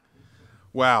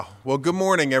Wow. Well, good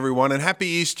morning, everyone, and happy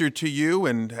Easter to you.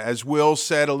 And as Will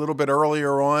said a little bit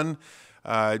earlier on,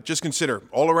 just consider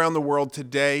all around the world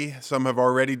today. Some have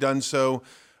already done so.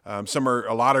 A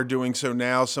lot are doing so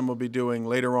now. Some will be doing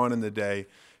later on in the day.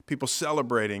 People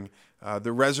celebrating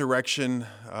the resurrection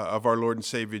of our Lord and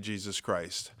Savior Jesus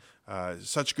Christ.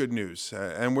 Such good news,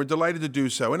 and we're delighted to do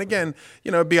so. And again,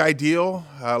 it'd be ideal.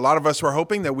 A lot of us were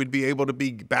hoping that we'd be able to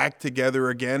be back together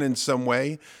again in some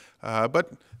way,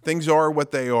 but things are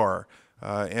what they are,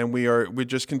 and we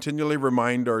just continually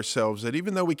remind ourselves that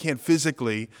even though we can't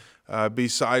physically be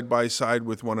side by side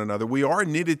with one another, we are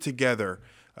knitted together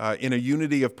in a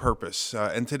unity of purpose.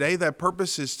 And today, that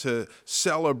purpose is to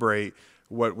celebrate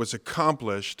what was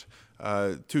accomplished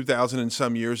 2,000 and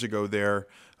some years ago there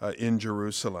in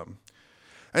Jerusalem.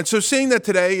 And so seeing that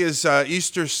today is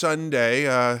Easter Sunday,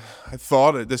 I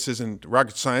thought, this isn't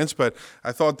rocket science, but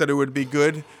I thought that it would be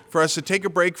good for us to take a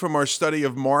break from our study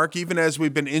of Mark, even as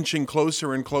we've been inching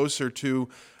closer and closer to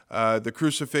the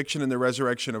crucifixion and the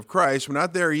resurrection of Christ. We're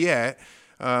not there yet,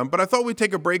 but I thought we'd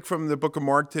take a break from the book of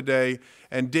Mark today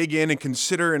and dig in and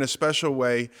consider in a special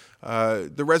way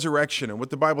the resurrection and what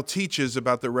the Bible teaches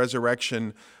about the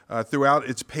resurrection throughout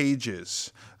its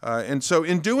pages. And so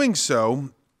in doing so,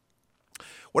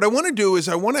 what I want to do is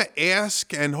I want to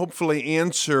ask and hopefully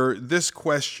answer this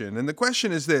question. And the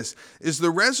question is this: is the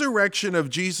resurrection of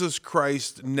Jesus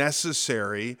Christ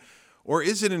necessary, or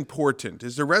is it important?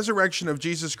 Is the resurrection of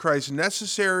Jesus Christ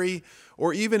necessary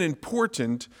or even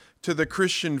important to the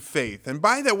Christian faith? And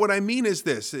by that, what I mean is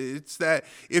this: it's that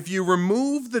if you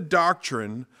remove the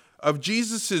doctrine of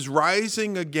Jesus'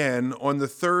 rising again on the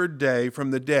third day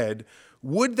from the dead,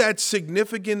 would that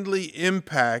significantly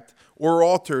impact or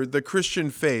alter the Christian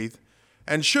faith,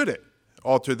 and should it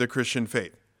alter the Christian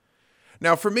faith?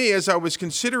 Now, for me, as I was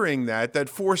considering that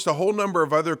forced a whole number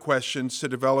of other questions to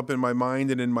develop in my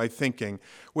mind and in my thinking,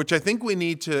 which I think we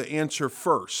need to answer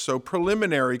first. So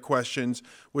preliminary questions,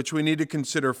 which we need to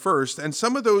consider first. And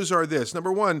some of those are this.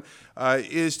 Number one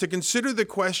is to consider the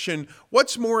question,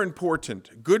 what's more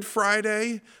important, Good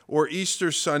Friday or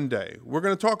Easter Sunday? We're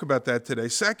going to talk about that today.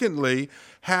 Secondly,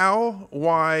 how,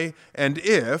 why, and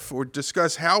if, or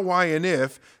discuss how, why, and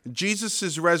if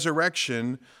Jesus'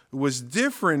 resurrection was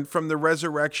different from the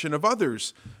resurrection of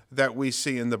others that we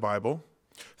see in the Bible.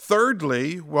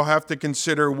 Thirdly, we'll have to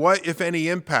consider what, if any,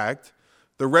 impact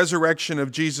the resurrection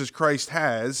of Jesus Christ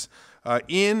has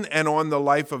in and on the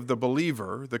life of the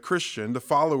believer, the Christian, the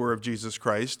follower of Jesus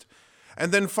Christ.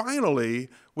 And then finally,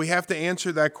 we have to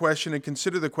answer that question and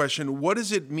consider the question, what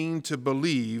does it mean to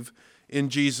believe in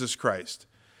Jesus Christ?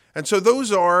 And so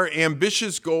those are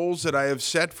ambitious goals that I have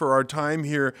set for our time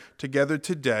here together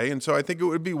today. And so I think it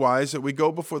would be wise that we go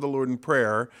before the Lord in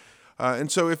prayer. And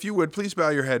so if you would, please bow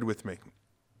your head with me.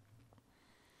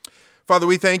 Father,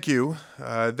 we thank you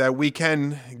that we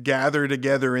can gather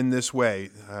together in this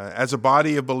way as a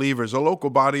body of believers, a local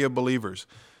body of believers.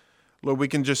 Lord, we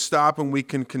can just stop and we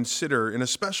can consider in a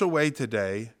special way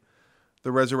today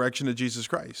the resurrection of Jesus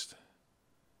Christ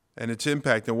and its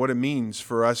impact and what it means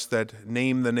for us that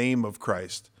name the name of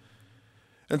Christ.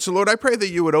 And so, Lord, I pray that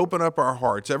you would open up our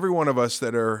hearts, every one of us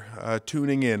that are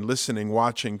tuning in, listening,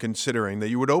 watching, considering, that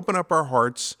you would open up our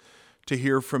hearts to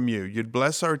hear from you. You'd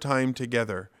bless our time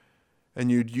together,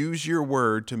 and you'd use your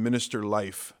word to minister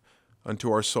life unto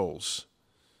our souls.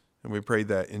 And we pray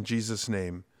that in Jesus'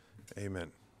 name,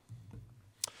 amen.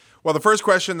 Well, the first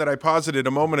question that I posited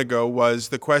a moment ago was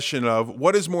the question of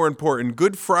what is more important,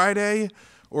 Good Friday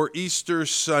or Easter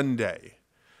Sunday?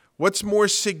 What's more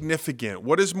significant?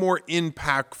 What is more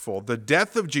impactful, the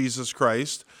death of Jesus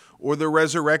Christ or the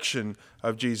resurrection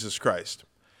of Jesus Christ?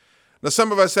 Now,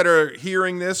 some of us that are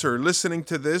hearing this or listening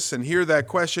to this and hear that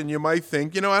question, you might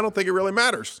think, I don't think it really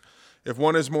matters if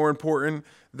one is more important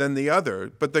than the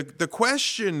other. But the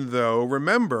question, though,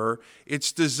 remember,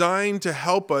 it's designed to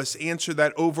help us answer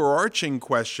that overarching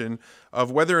question of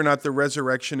whether or not the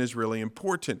resurrection is really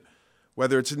important,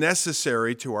 whether it's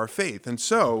necessary to our faith. And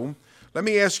so, let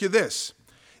me ask you this.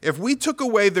 If we took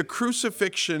away the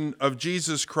crucifixion of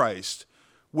Jesus Christ,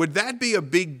 would that be a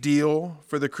big deal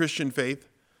for the Christian faith?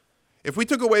 If we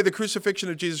took away the crucifixion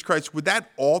of Jesus Christ, would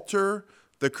that alter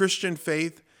the Christian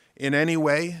faith in any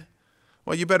way?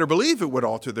 Well, you better believe it would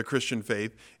alter the Christian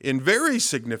faith in very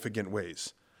significant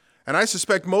ways. And I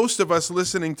suspect most of us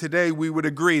listening today, we would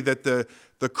agree that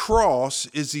the cross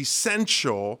is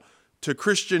essential to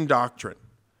Christian doctrine.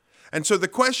 And so the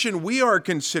question we are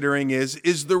considering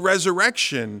is the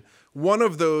resurrection one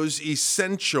of those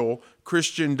essential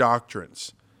Christian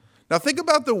doctrines? Now think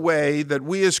about the way that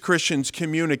we as Christians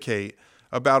communicate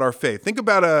about our faith. Think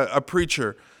about a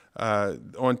preacher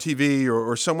on TV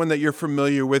or someone that you're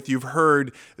familiar with, you've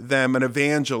heard them, an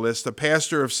evangelist, a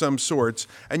pastor of some sorts,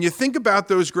 and you think about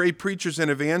those great preachers and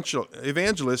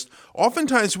evangelists,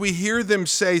 oftentimes we hear them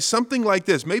say something like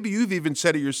this. Maybe you've even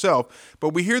said it yourself,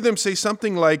 but we hear them say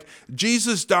something like,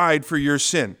 Jesus died for your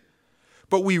sin.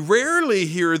 But we rarely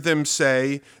hear them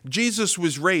say, Jesus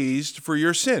was raised for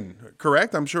your sin,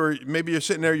 correct? I'm sure maybe you're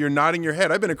sitting there, you're nodding your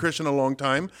head. I've been a Christian a long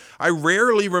time. I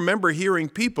rarely remember hearing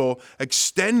people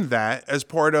extend that as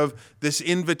part of this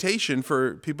invitation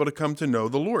for people to come to know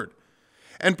the Lord.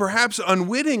 And perhaps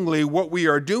unwittingly, what we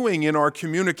are doing in our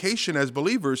communication as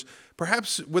believers,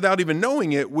 perhaps without even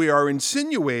knowing it, we are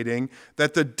insinuating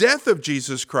that the death of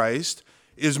Jesus Christ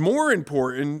is more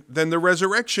important than the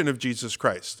resurrection of Jesus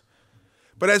Christ.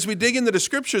 But as we dig into the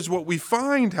scriptures, what we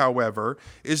find, however,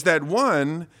 is that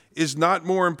one is not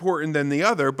more important than the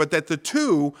other, but that the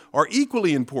two are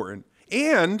equally important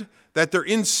and that they're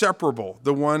inseparable,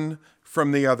 the one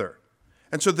from the other.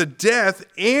 And so the death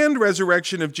and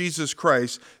resurrection of Jesus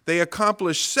Christ, they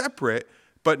accomplish separate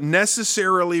but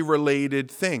necessarily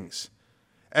related things.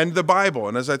 And the Bible,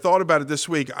 and as I thought about it this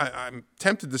week, I'm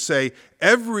tempted to say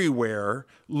everywhere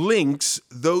links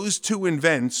those two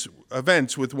events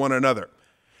with one another.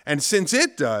 And since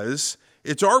it does,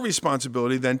 it's our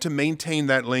responsibility then to maintain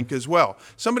that link as well.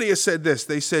 Somebody has said this.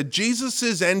 They said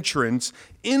Jesus' entrance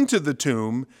into the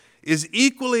tomb is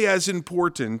equally as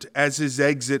important as his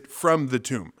exit from the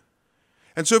tomb.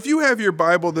 And so if you have your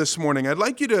Bible this morning, I'd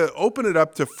like you to open it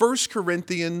up to 1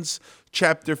 Corinthians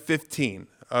chapter 15.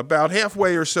 About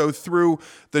halfway or so through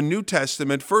the New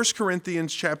Testament, 1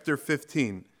 Corinthians chapter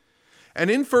 15. And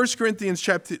in 1 Corinthians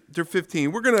chapter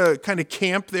 15, we're going to kind of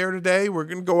camp there today. We're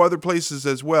going to go other places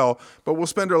as well, but we'll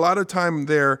spend a lot of time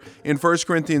there in 1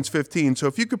 Corinthians 15. So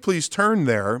if you could please turn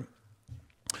there.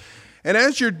 And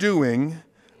as you're doing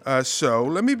so,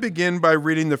 let me begin by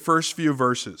reading the first few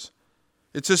verses.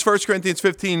 It says 1 Corinthians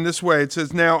 15 this way. It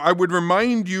says, "Now I would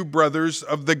remind you, brothers,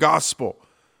 of the gospel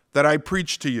that I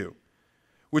preached to you,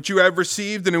 which you have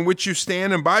received and in which you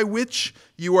stand and by which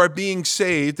you are being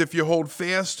saved if you hold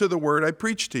fast to the word I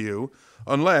preached to you,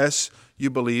 unless you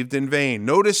believed in vain."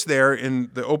 Notice there in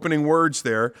the opening words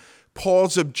there,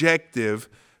 Paul's objective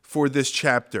for this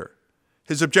chapter.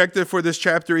 His objective for this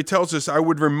chapter, he tells us, I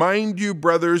would remind you,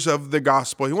 brothers, of the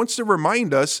gospel. He wants to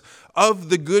remind us of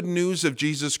the good news of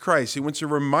Jesus Christ. He wants to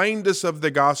remind us of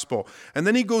the gospel. And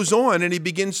then he goes on and he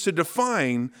begins to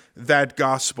define that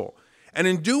gospel. And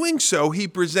in doing so, he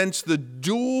presents the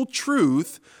dual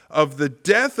truth of the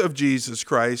death of Jesus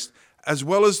Christ as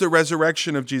well as the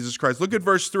resurrection of Jesus Christ. Look at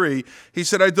verse 3. He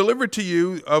said, "I delivered to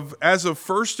you as of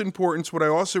first importance what I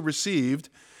also received,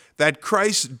 that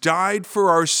Christ died for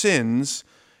our sins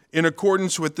in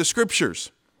accordance with the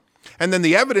Scriptures. And then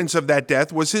the evidence of that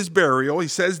death was his burial." He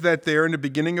says that there in the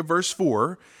beginning of verse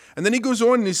 4. And then he goes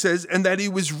on and he says, "and that he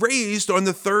was raised on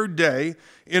the third day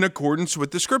in accordance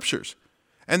with the Scriptures."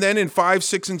 And then in 5,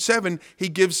 6, and 7, he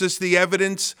gives us the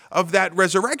evidence of that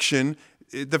resurrection,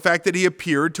 the fact that he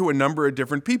appeared to a number of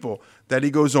different people that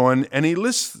he goes on and he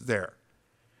lists there.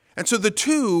 And so the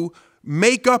two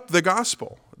make up the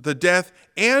gospel, the death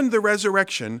and the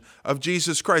resurrection of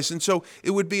Jesus Christ. And so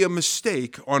it would be a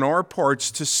mistake on our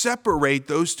parts to separate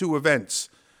those two events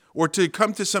or to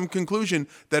come to some conclusion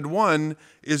that one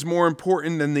is more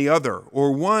important than the other,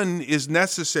 or one is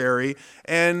necessary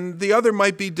and the other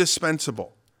might be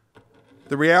dispensable.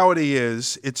 The reality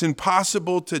is, it's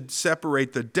impossible to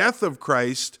separate the death of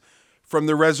Christ from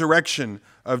the resurrection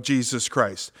of Jesus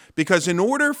Christ. Because in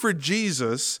order for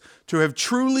Jesus to have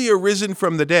truly arisen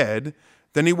from the dead,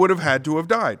 then he would have had to have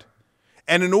died.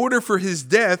 And in order for his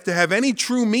death to have any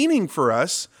true meaning for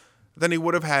us, then he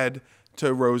would have had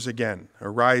to rise again.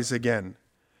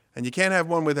 And you can't have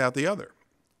one without the other.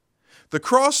 The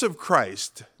cross of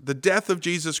Christ, the death of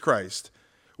Jesus Christ,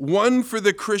 won for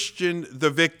the Christian the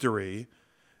victory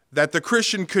that the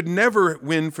Christian could never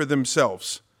win for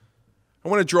themselves. I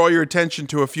want to draw your attention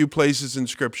to a few places in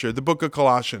Scripture. The book of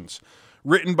Colossians,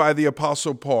 written by the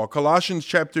Apostle Paul. Colossians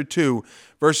chapter 2,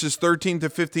 verses 13 to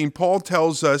 15, Paul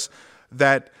tells us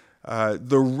that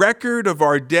the record of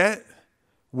our debt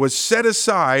was set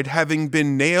aside, having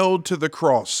been nailed to the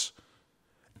cross.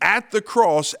 At the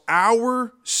cross,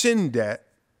 our sin debt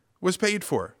was paid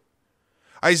for.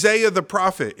 Isaiah the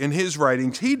prophet, in his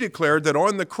writings, he declared that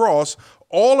on the cross,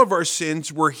 all of our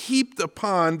sins were heaped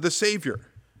upon the Savior,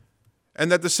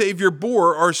 and that the Savior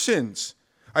bore our sins.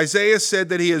 Isaiah said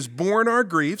that he has borne our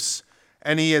griefs,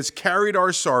 and he has carried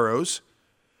our sorrows.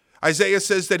 Isaiah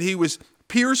says that he was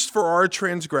pierced for our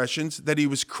transgressions, that he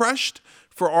was crushed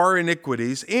for our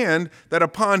iniquities, and that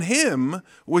upon him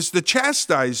was the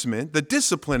chastisement, the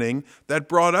disciplining that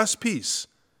brought us peace.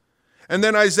 And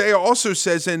then Isaiah also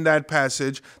says in that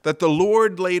passage that the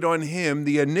Lord laid on him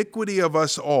the iniquity of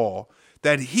us all,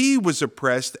 that he was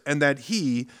oppressed and that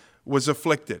he was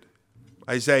afflicted.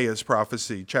 Isaiah's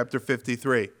prophecy, chapter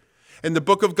 53. In the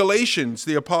book of Galatians,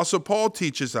 the Apostle Paul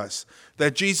teaches us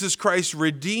that Jesus Christ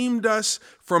redeemed us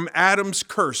from Adam's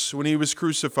curse when he was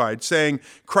crucified, saying,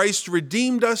 Christ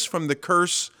redeemed us from the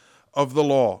curse of the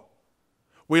law.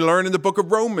 We learn in the book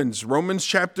of Romans, Romans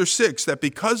chapter 6, that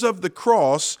because of the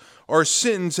cross, our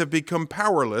sins have become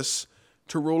powerless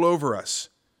to rule over us.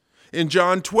 In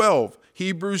John 12,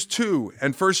 Hebrews 2,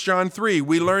 and 1 John 3,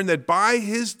 we learn that by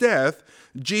his death,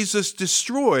 Jesus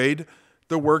destroyed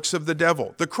the works of the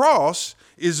devil. The cross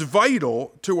is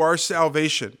vital to our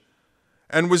salvation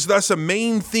and was thus a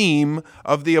main theme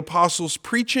of the apostles'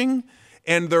 preaching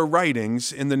and their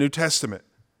writings in the New Testament.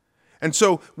 And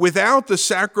so without the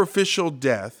sacrificial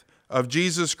death of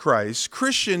Jesus Christ,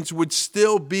 Christians would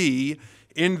still be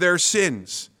in their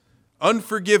sins,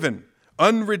 unforgiven,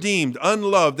 unredeemed,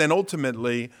 unloved, and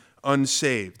ultimately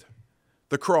unsaved.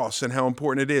 The cross and how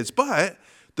important it is. But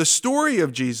the story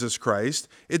of Jesus Christ,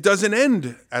 it doesn't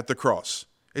end at the cross.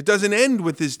 It doesn't end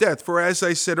with his death. For as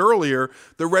I said earlier,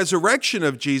 the resurrection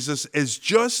of Jesus is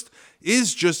just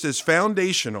as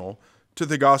foundational to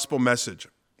the gospel message.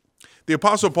 The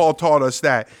Apostle Paul taught us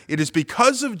that it is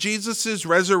because of Jesus'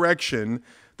 resurrection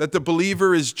that the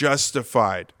believer is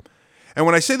justified. And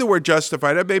when I say the word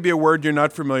justified, that may be a word you're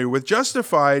not familiar with.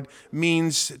 Justified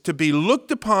means to be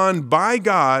looked upon by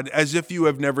God as if you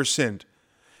have never sinned.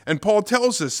 And Paul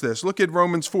tells us this. Look at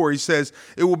Romans 4. He says,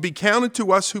 it will be counted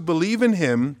to us who believe in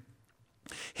him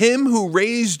who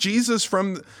raised Jesus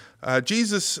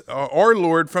our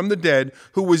Lord from the dead,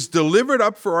 who was delivered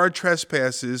up for our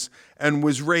trespasses and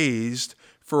was raised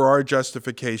for our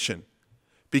justification.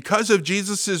 Because of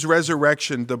Jesus'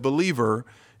 resurrection, the believer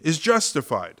is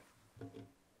justified.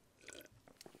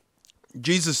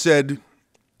 Jesus said,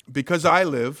 because I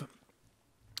live,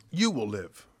 you will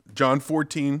live. John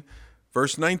 14,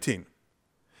 verse 19.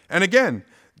 And again,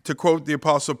 to quote the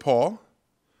Apostle Paul,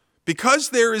 because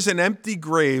there is an empty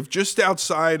grave just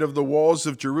outside of the walls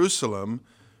of Jerusalem,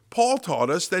 Paul taught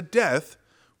us that death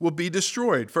will be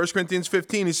destroyed. 1 Corinthians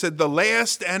 15, he said, the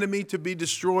last enemy to be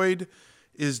destroyed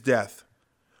is death.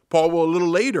 Paul will a little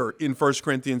later in 1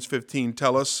 Corinthians 15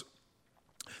 tell us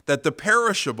that the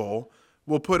perishable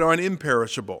will put on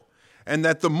imperishable, and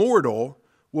that the mortal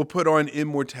will put on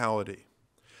immortality.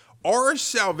 Our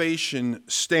salvation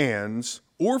stands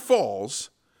or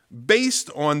falls based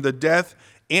on the death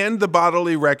and the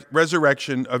bodily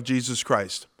resurrection of Jesus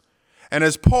Christ. And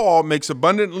as Paul makes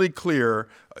abundantly clear,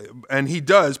 and he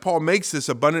does, Paul makes this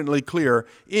abundantly clear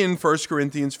in 1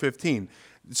 Corinthians 15.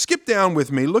 Skip down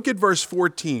with me. Look at verse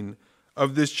 14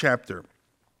 of this chapter.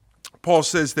 Paul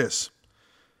says this.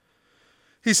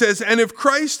 He says, and if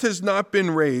Christ has not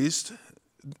been raised,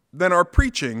 then our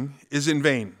preaching is in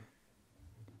vain,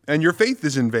 and your faith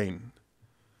is in vain.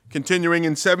 Continuing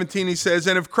in 17, he says,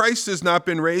 and if Christ has not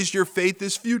been raised, your faith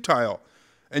is futile,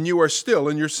 and you are still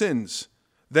in your sins.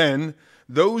 Then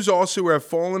those also who have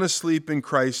fallen asleep in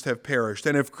Christ have perished.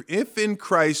 And if in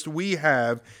Christ we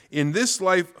have in this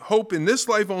life hope in this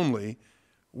life only,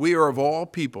 we are of all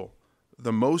people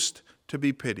the most to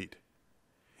be pitied.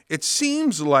 It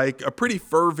seems like a pretty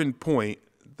fervent point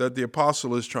that the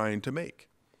apostle is trying to make,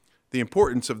 the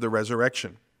importance of the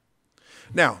resurrection.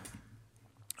 Now,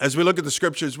 as we look at the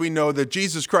scriptures, we know that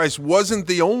Jesus Christ wasn't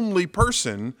the only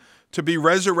person to be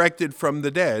resurrected from the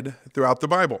dead throughout the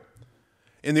Bible.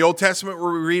 In the Old Testament,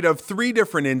 we read of 3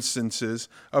 different instances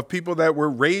of people that were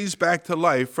raised back to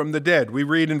life from the dead. We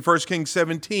read in 1 Kings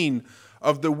 17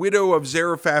 of the widow of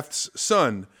Zarephath's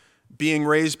son being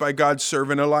raised by God's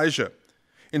servant Elijah.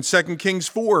 In 2 Kings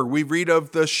 4, we read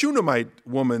of the Shunammite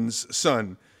woman's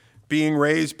son being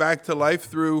raised back to life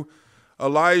through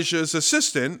Elijah's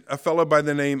assistant, a fellow by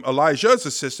the name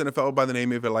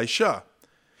of Elisha.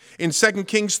 In 2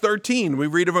 Kings 13, we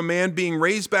read of a man being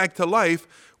raised back to life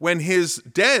when his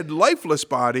dead, lifeless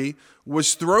body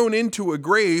was thrown into a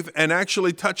grave and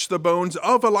actually touched the bones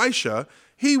of Elisha.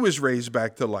 He was raised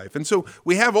back to life. And so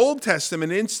we have Old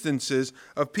Testament instances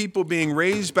of people being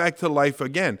raised back to life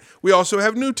again. We also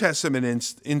have New Testament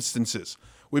instances.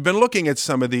 We've been looking at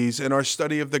some of these in our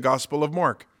study of the Gospel of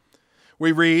Mark.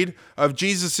 We read of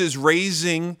Jesus'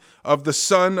 raising of the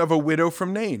son of a widow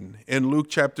from Nain in Luke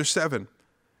chapter 7.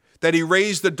 That he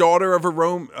raised the daughter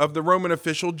of the Roman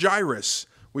official Jairus.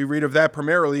 We read of that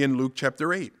primarily in Luke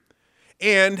chapter 8.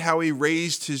 And how he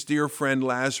raised his dear friend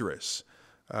Lazarus,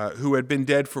 who had been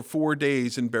dead for 4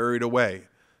 days and buried away.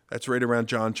 That's right around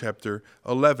John chapter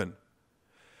 11.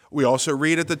 We also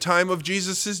read at the time of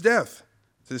Jesus' death,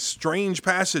 this strange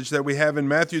passage that we have in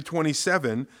Matthew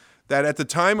 27, that at the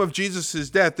time of Jesus'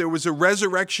 death, there was a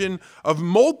resurrection of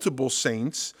multiple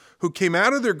saints who came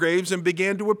out of their graves and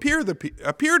began to appear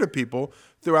to people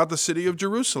throughout the city of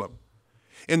Jerusalem.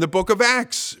 In the book of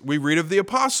Acts, we read of the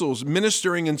apostles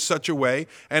ministering in such a way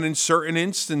and in certain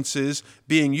instances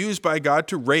being used by God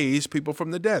to raise people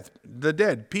from the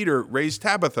dead. Peter raised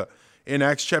Tabitha in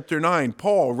Acts chapter 9.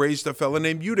 Paul raised a fellow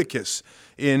named Eutychus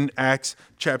in Acts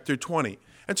chapter 20.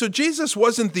 And so Jesus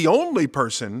wasn't the only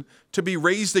person to be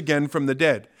raised again from the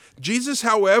dead. Jesus,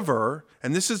 however,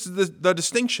 and this is the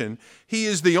distinction, he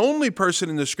is the only person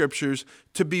in the scriptures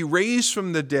to be raised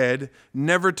from the dead,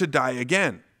 never to die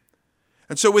again.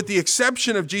 And so with the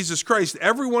exception of Jesus Christ,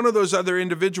 every one of those other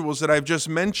individuals that I've just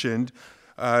mentioned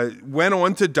went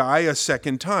on to die a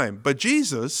second time. But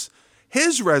Jesus,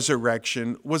 his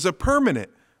resurrection was a permanent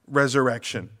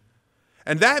resurrection.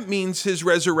 And that means his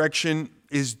resurrection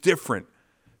is different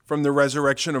from the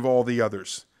resurrection of all the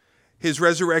others. His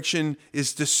resurrection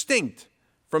is distinct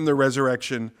from the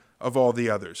resurrection of all the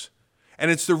others. And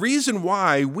it's the reason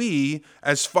why we,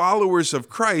 as followers of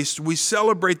Christ, we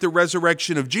celebrate the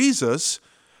resurrection of Jesus,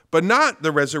 but not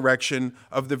the resurrection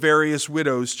of the various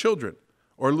widows' children,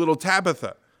 or little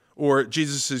Tabitha, or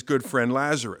Jesus' good friend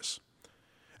Lazarus.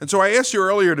 And so I asked you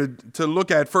earlier to look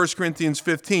at 1 Corinthians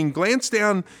 15. Glance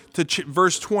down to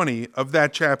verse 20 of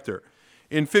that chapter.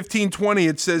 In 15:20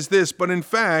 it says this, "But in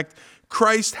fact,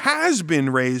 Christ has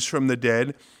been raised from the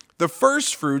dead, the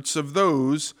firstfruits of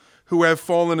those who have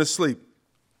fallen asleep."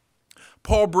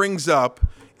 Paul brings up,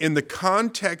 in the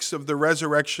context of the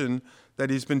resurrection that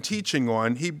he's been teaching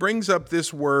on, he brings up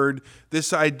this word,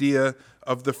 this idea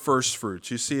of the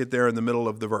firstfruits. You see it there in the middle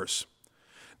of the verse.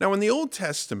 Now, in the Old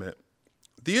Testament,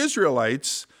 the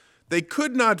Israelites, they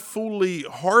could not fully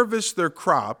harvest their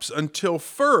crops until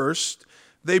first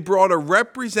they brought a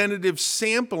representative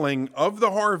sampling of the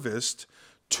harvest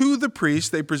to the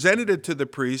priest. They presented it to the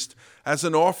priest as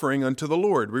an offering unto the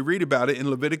Lord. We read about it in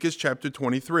Leviticus chapter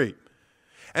 23.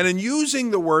 And in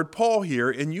using the word, Paul here,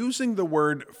 in using the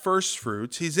word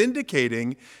firstfruits, he's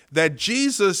indicating that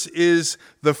Jesus is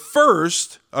the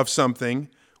first of something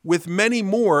with many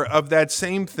more of that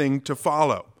same thing to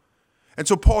follow. And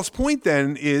so Paul's point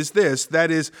then is this,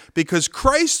 that is, because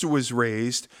Christ was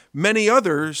raised, many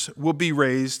others will be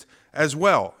raised as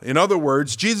well. In other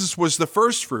words, Jesus was the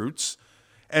firstfruits,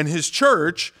 and his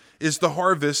church is the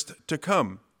harvest to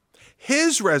come.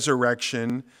 His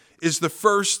resurrection is the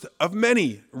first of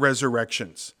many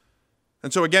resurrections.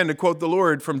 And so again, to quote the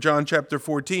Lord from John chapter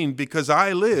 14, "Because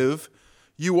I live,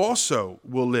 you also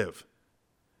will live."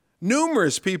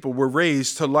 Numerous people were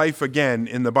raised to life again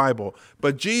in the Bible,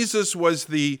 but Jesus was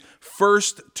the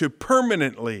first to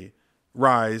permanently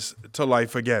rise to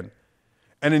life again.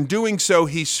 And in doing so,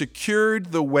 he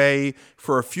secured the way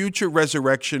for a future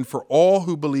resurrection for all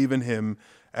who believe in him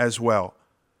as well.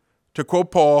 To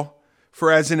quote Paul,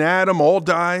 "For as in Adam all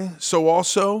die, so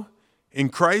also in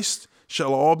Christ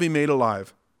shall all be made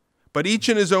alive. But each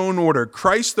in his own order,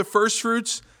 Christ the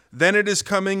firstfruits, then it is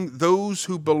coming those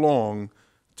who belong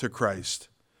to Christ."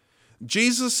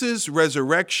 Jesus'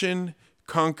 resurrection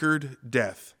conquered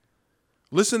death.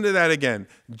 Listen to that again.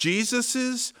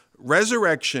 Jesus'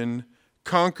 resurrection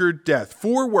conquered death.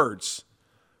 4 words.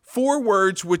 4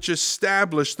 words which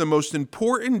establish the most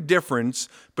important difference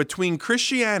between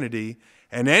Christianity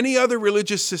and any other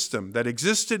religious system that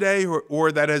exists today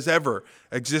or that has ever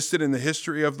existed in the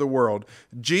history of the world.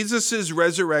 Jesus'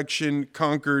 resurrection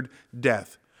conquered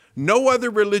death. No other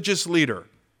religious leader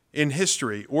in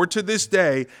history or to this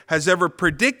day has ever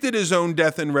predicted his own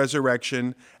death and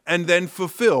resurrection and then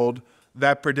fulfilled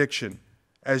that prediction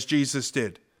as Jesus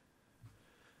did.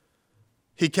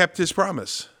 He kept his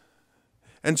promise.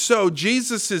 And so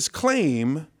Jesus'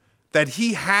 claim that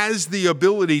he has the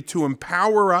ability to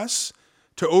empower us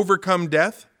to overcome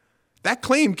death, that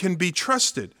claim can be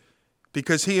trusted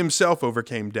because he himself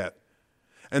overcame death.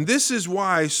 And this is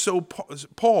why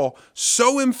Paul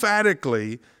so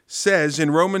emphatically says in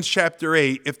Romans chapter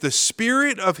 8, "If the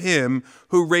spirit of him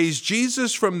who raised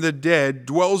Jesus from the dead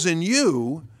dwells in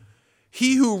you,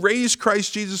 he who raised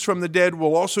Christ Jesus from the dead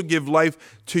will also give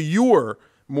life to your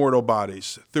mortal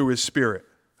bodies through his spirit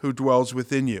who dwells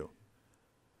within you."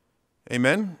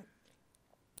 Amen?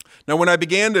 Now, when I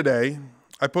began today,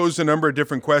 I posed a number of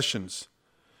different questions.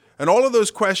 And all of those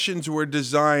questions were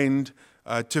designed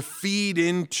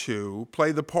to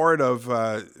play the part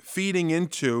of feeding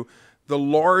into the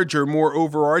larger, more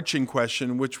overarching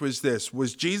question, which was this: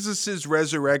 was Jesus'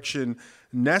 resurrection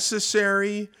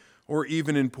necessary or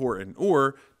even important?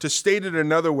 Or, to state it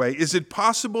another way, is it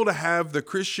possible to have the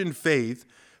Christian faith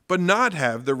but not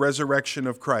have the resurrection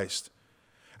of Christ?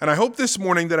 And I hope this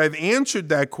morning that I've answered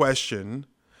that question,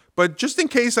 but just in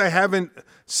case I haven't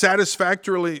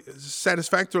satisfactorily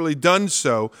done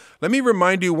so, let me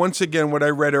remind you once again what I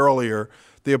read earlier,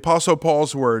 the Apostle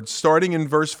Paul's words. Starting in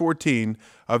verse 14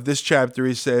 of this chapter,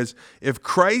 he says, "If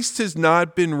Christ has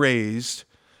not been raised,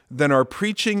 then our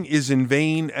preaching is in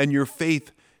vain and your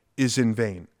faith is in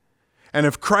vain. And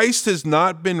if Christ has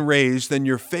not been raised, then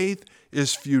your faith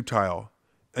is futile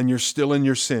and you're still in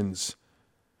your sins."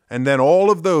 And then all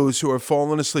of those who have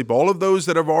fallen asleep, all of those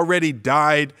that have already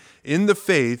died in the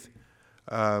faith,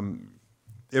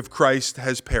 if Christ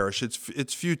has perished,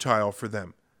 it's futile for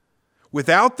them.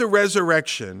 Without the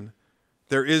resurrection,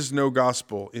 there is no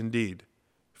gospel indeed,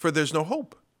 for there's no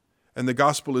hope. And the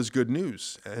gospel is good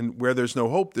news. And where there's no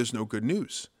hope, there's no good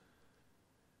news.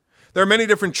 There are many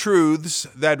different truths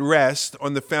that rest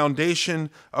on the foundation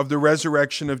of the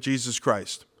resurrection of Jesus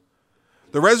Christ.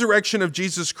 The resurrection of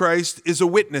Jesus Christ is a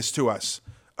witness to us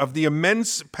of the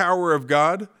immense power of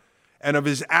God and of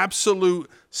his absolute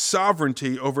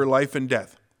sovereignty over life and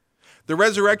death. The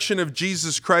resurrection of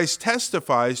Jesus Christ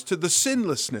testifies to the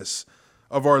sinlessness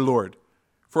of our Lord.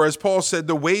 For as Paul said,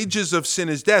 the wages of sin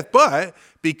is death. But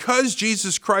because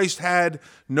Jesus Christ had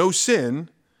no sin,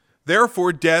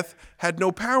 therefore death had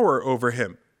no power over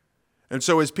him. And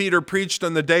so as Peter preached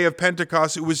on the day of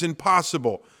Pentecost, it was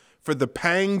impossible for the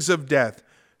pangs of death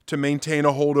to maintain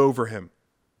a hold over him.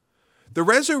 The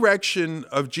resurrection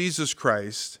of Jesus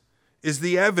Christ is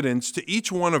the evidence to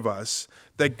each one of us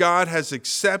that God has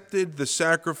accepted the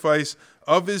sacrifice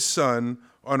of his Son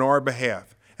on our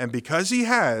behalf. And because he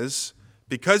has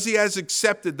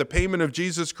accepted the payment of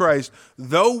Jesus Christ,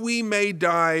 though we may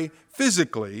die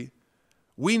physically,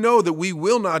 we know that we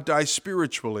will not die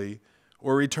spiritually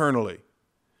or eternally.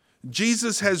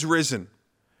 Jesus has risen.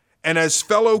 And as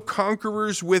fellow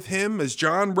conquerors with him, as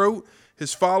John wrote,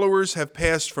 his followers have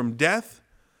passed from death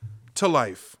to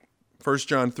life. 1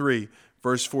 John 3,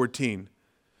 verse 14.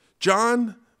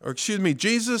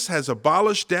 Jesus has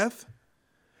abolished death,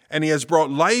 and he has brought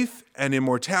life and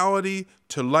immortality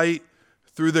to light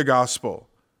through the gospel,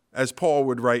 as Paul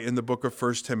would write in the book of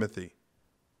 1 Timothy.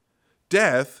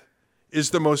 Death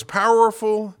is the most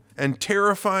powerful and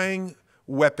terrifying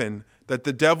weapon that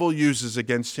the devil uses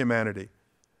against humanity.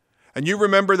 And you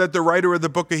remember that the writer of the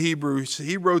book of Hebrews,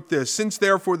 he wrote this: "Since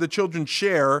therefore the children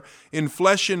share in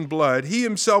flesh and blood, he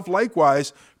himself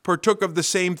likewise partook of the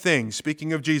same thing,"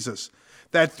 speaking of Jesus,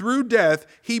 "that through death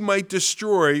he might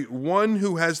destroy one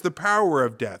who has the power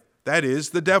of death, that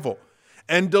is, the devil,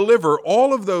 and deliver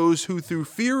all of those who through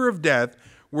fear of death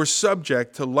were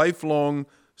subject to lifelong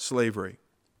slavery."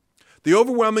 The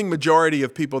overwhelming majority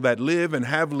of people that live and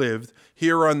have lived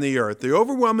here on the earth, the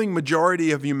overwhelming majority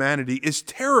of humanity is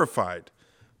terrified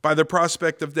by the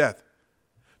prospect of death.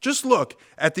 Just look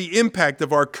at the impact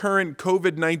of our current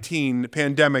COVID-19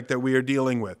 pandemic that we are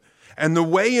dealing with, and the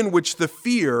way in which the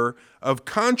fear of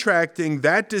contracting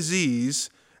that disease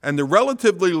and the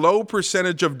relatively low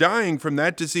percentage of dying from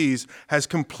that disease has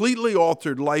completely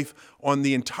altered life on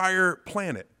the entire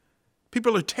planet.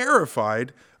 People are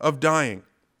terrified of dying.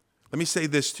 Let me say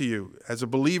this to you. As a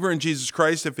believer in Jesus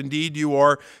Christ, if indeed you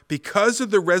are, because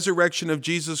of the resurrection of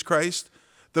Jesus Christ,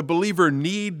 the believer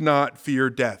need not fear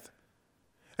death.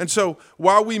 And so,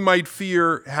 while we might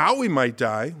fear how we might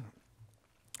die,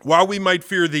 while we might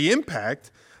fear the impact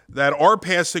that our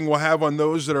passing will have on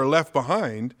those that are left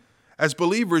behind, as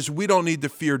believers, we don't need to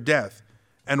fear death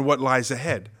and what lies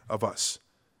ahead of us.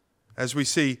 As we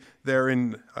see there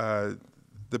in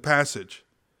the passage,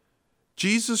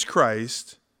 Jesus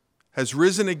Christ has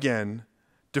risen again,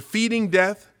 defeating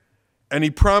death, and he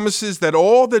promises that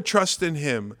all that trust in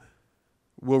him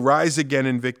will rise again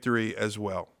in victory as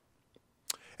well.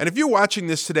 And if you're watching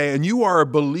this today and you are a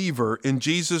believer in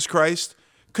Jesus Christ,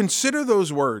 consider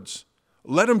those words.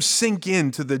 Let them sink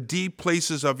into the deep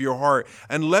places of your heart,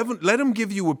 and let them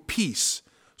give you a peace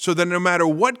so that no matter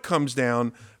what comes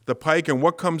down the pike and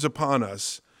what comes upon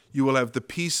us, you will have the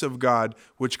peace of God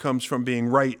which comes from being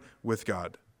right with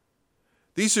God.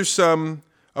 These are some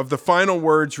of the final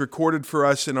words recorded for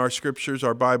us in our scriptures,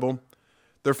 our Bible.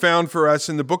 They're found for us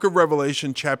in the book of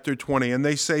Revelation, chapter 20, and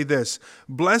they say this: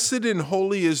 "Blessed and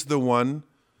holy is the one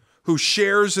who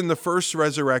shares in the first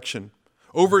resurrection.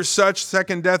 Over such,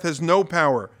 second death has no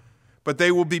power, but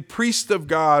they will be priests of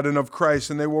God and of Christ,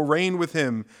 and they will reign with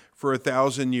him for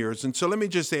 1,000 years." And so let me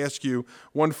just ask you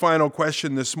one final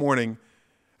question this morning.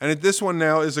 And this one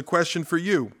now is a question for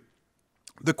you.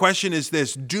 The question is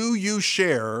this: do you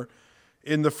share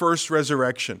in the first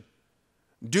resurrection?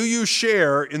 Do you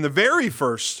share in the very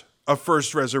first of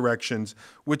first resurrections,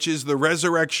 which is the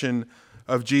resurrection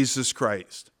of Jesus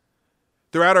Christ?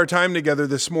 Throughout our time together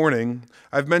this morning,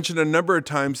 I've mentioned a number of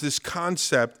times this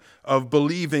concept of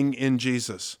believing in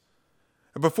Jesus.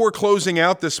 And before closing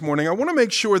out this morning, I want to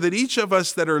make sure that each of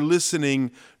us that are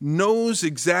listening knows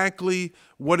exactly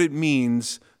what it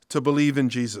means to believe in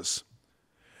Jesus.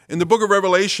 In the book of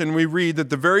Revelation, we read that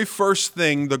the very first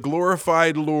thing the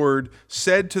glorified Lord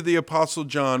said to the Apostle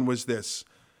John was this.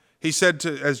 He said,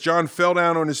 as John fell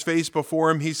down on his face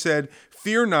before him, he said,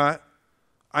 "Fear not,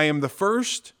 I am the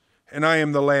first and I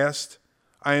am the last.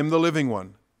 I am the living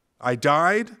one. I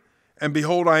died, and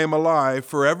behold, I am alive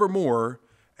forevermore,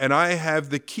 and I have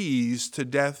the keys to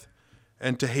death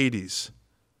and to Hades."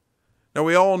 Now,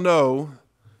 we all know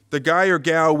the guy or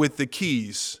gal with the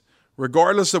keys,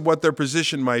 regardless of what their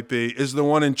position might be, is the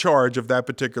one in charge of that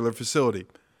particular facility.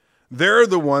 They're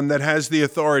the one that has the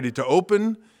authority to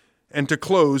open and to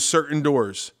close certain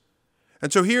doors.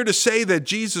 And so here to say that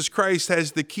Jesus Christ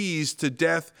has the keys to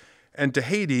death and to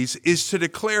Hades is to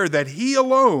declare that he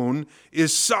alone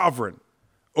is sovereign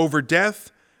over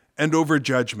death and over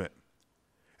judgment.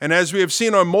 And as we have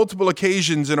seen on multiple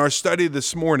occasions in our study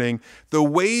this morning, the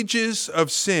wages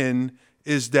of sin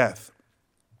is death.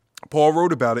 Paul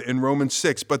wrote about it in Romans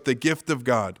 6, but the gift of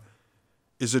God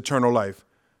is eternal life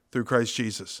through Christ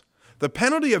Jesus. The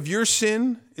penalty of your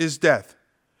sin is death,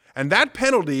 and that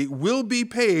penalty will be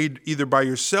paid either by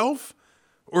yourself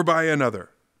or by another.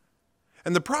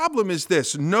 And the problem is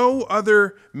this: no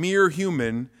other mere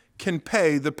human can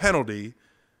pay the penalty,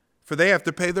 for they have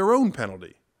to pay their own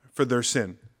penalty for their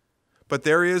sin. But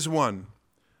there is one.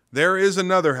 There is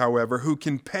another, however, who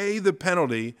can pay the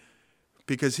penalty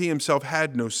because he himself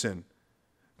had no sin.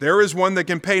 There is one that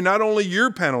can pay not only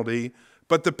your penalty,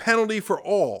 but the penalty for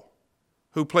all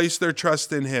who place their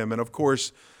trust in him. And of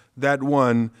course, that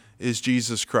one is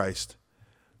Jesus Christ.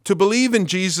 To believe in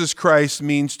Jesus Christ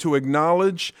means to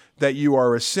acknowledge that you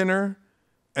are a sinner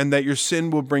and that your sin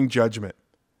will bring judgment.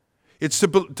 It's to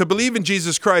believe in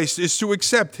Jesus Christ is to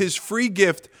accept his free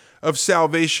gift of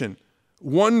salvation,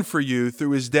 won for you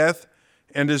through his death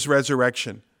and his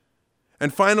resurrection.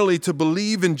 And finally, to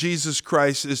believe in Jesus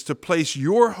Christ is to place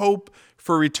your hope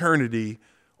for eternity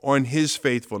on his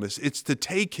faithfulness. It's to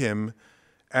take him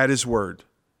at his word.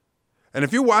 And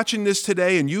if you're watching this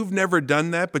today and you've never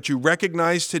done that, but you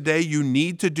recognize today you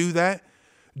need to do that,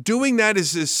 doing that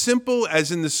is as simple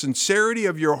as in the sincerity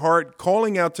of your heart,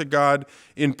 calling out to God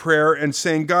in prayer and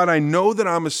saying, "God, I know that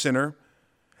I'm a sinner,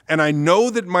 and I know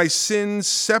that my sins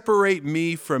separate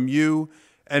me from you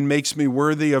and makes me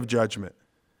worthy of judgment.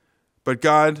 But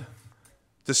God,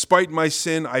 despite my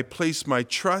sin, I place my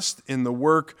trust in the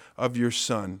work of your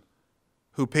Son,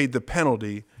 who paid the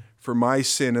penalty for my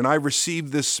sin. And I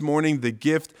received this morning the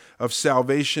gift of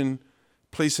salvation,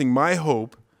 placing my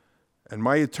hope and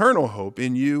my eternal hope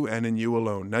in you and in you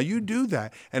alone." Now you do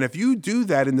that. And if you do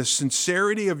that in the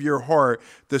sincerity of your heart,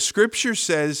 the scripture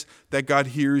says that God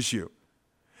hears you.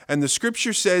 And the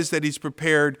scripture says that he's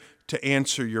prepared to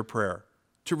answer your prayer,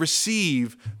 to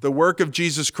receive the work of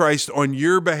Jesus Christ on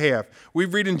your behalf. We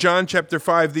read in John chapter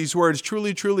 5 these words,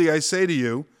 "Truly, truly, I say to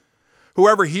you,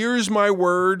 whoever hears my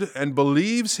word and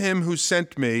believes him who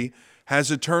sent me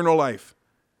has eternal life.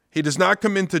 He does not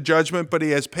come into judgment, but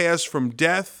he has passed from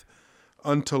death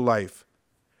unto life."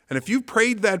 And if you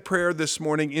prayed that prayer this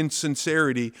morning in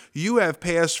sincerity, you have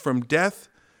passed from death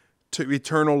to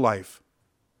eternal life.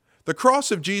 The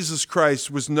cross of Jesus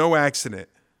Christ was no accident.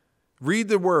 Read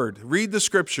the word, read the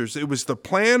scriptures. It was the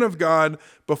plan of God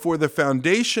before the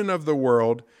foundation of the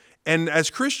world. And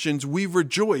as Christians, we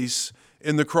rejoice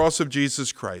in the cross of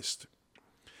Jesus Christ.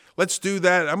 Let's do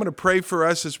that. I'm going to pray for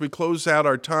us as we close out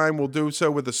our time. We'll do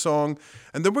so with a song.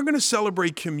 And then we're going to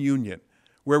celebrate communion,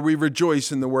 where we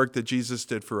rejoice in the work that Jesus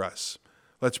did for us.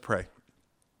 Let's pray.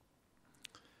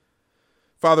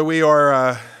 Father,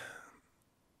 our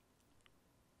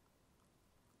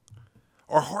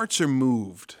hearts are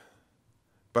moved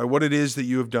by what it is that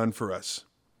you have done for us.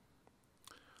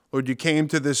 Lord, you came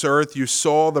to this earth, you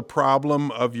saw the problem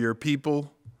of your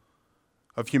people,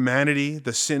 of humanity,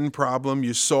 the sin problem.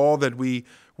 You saw that we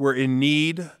were in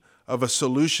need of a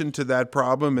solution to that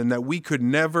problem and that we could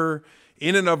never,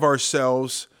 in and of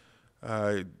ourselves,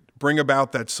 bring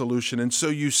about that solution. And so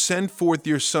you sent forth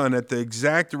your Son at the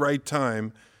exact right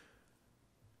time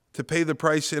to pay the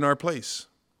price in our place.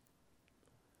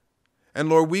 And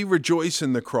Lord, we rejoice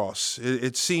in the cross.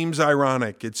 It seems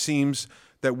ironic. It seems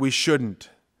that we shouldn't.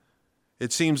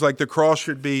 It seems like the cross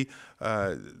should be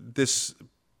this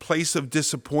place of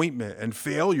disappointment and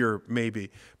failure, maybe.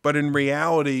 But in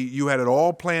reality, you had it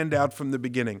all planned out from the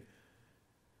beginning,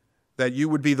 that you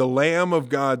would be the Lamb of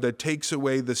God that takes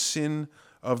away the sin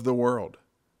of the world.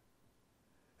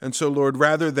 And so, Lord,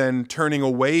 rather than turning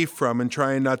away from and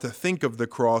trying not to think of the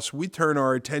cross, we turn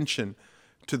our attention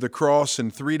to the cross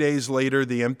and 3 days later,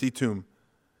 the empty tomb,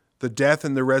 the death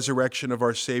and the resurrection of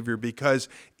our Savior, because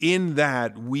in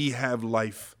that we have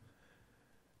life,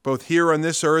 both here on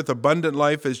this earth, abundant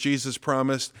life as Jesus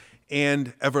promised,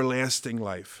 and everlasting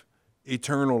life,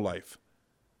 eternal life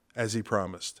as he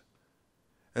promised.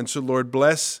 And so, Lord,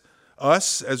 bless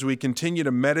us as we continue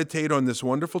to meditate on this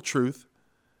wonderful truth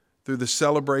through the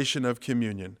celebration of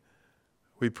communion.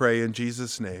 We pray in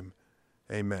Jesus' name,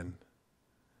 amen.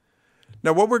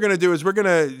 Now, what we're going to do is we're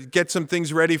going to get some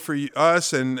things ready for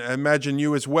us, and I imagine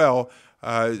you as well.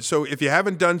 So if you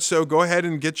haven't done so, go ahead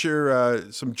and get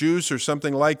your some juice or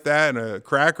something like that, and a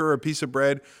cracker, a piece of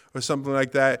bread, or something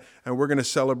like that, and we're going to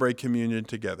celebrate communion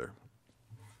together.